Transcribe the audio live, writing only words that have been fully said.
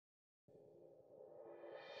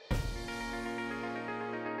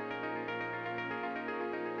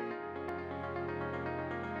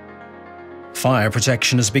Fire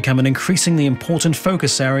protection has become an increasingly important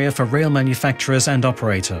focus area for rail manufacturers and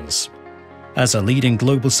operators. As a leading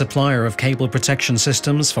global supplier of cable protection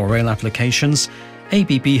systems for rail applications,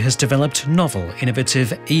 ABB has developed novel,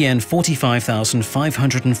 innovative EN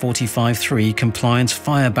 45545-3 compliant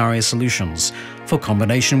fire barrier solutions for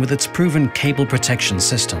combination with its proven cable protection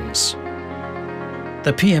systems.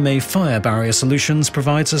 The PMA fire barrier solutions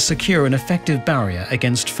provides a secure and effective barrier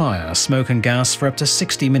against fire, smoke and gas for up to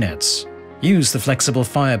 60 minutes. Use the flexible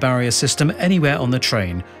fire barrier system anywhere on the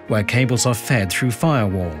train where cables are fed through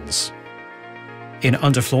firewalls. In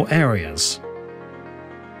underfloor areas,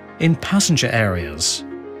 in passenger areas,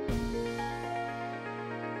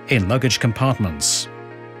 in luggage compartments,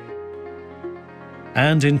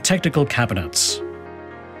 and in technical cabinets.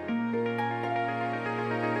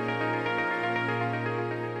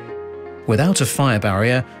 Without a fire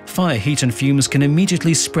barrier, fire heat and fumes can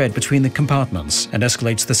immediately spread between the compartments and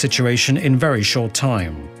escalates the situation in very short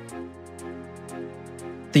time.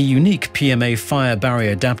 The unique PMA fire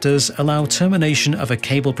barrier adapters allow termination of a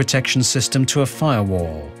cable protection system to a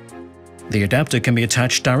firewall. The adapter can be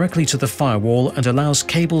attached directly to the firewall and allows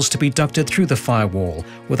cables to be ducted through the firewall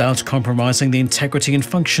without compromising the integrity and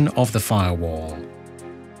function of the firewall.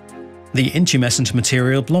 The intumescent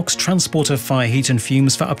material blocks transport of fire heat and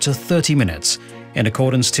fumes for up to 30 minutes, in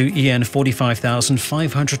accordance to EN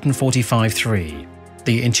 45545-3.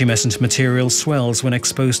 The intumescent material swells when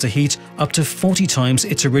exposed to heat up to 40 times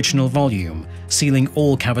its original volume, sealing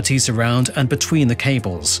all cavities around and between the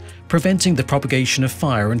cables, preventing the propagation of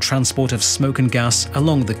fire and transport of smoke and gas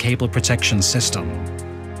along the cable protection system.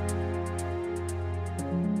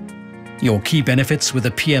 Your key benefits with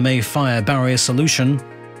the PMA fire barrier solution: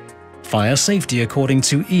 fire safety according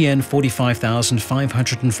to EN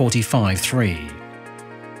 45545-3.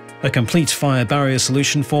 A complete fire barrier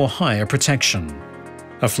solution for higher protection.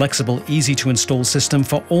 A flexible, easy-to-install system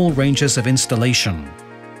for all ranges of installation.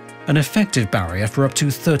 An effective barrier for up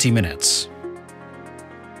to 30 minutes.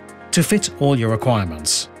 To fit all your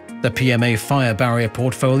requirements, the PMA fire barrier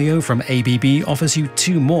portfolio from ABB offers you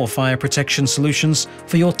 2 more fire protection solutions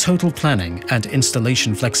for your total planning and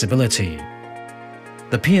installation flexibility.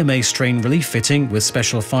 The PMA strain relief fitting with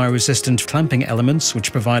special fire-resistant clamping elements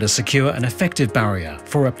which provide a secure and effective barrier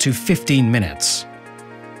for up to 15 minutes.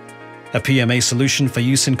 A PMA solution for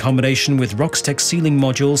use in combination with Roxtec sealing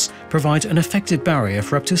modules provide an effective barrier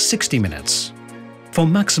for up to 60 minutes. For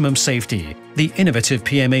maximum safety, the innovative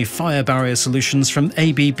PMA fire barrier solutions from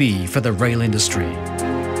ABB for the rail industry.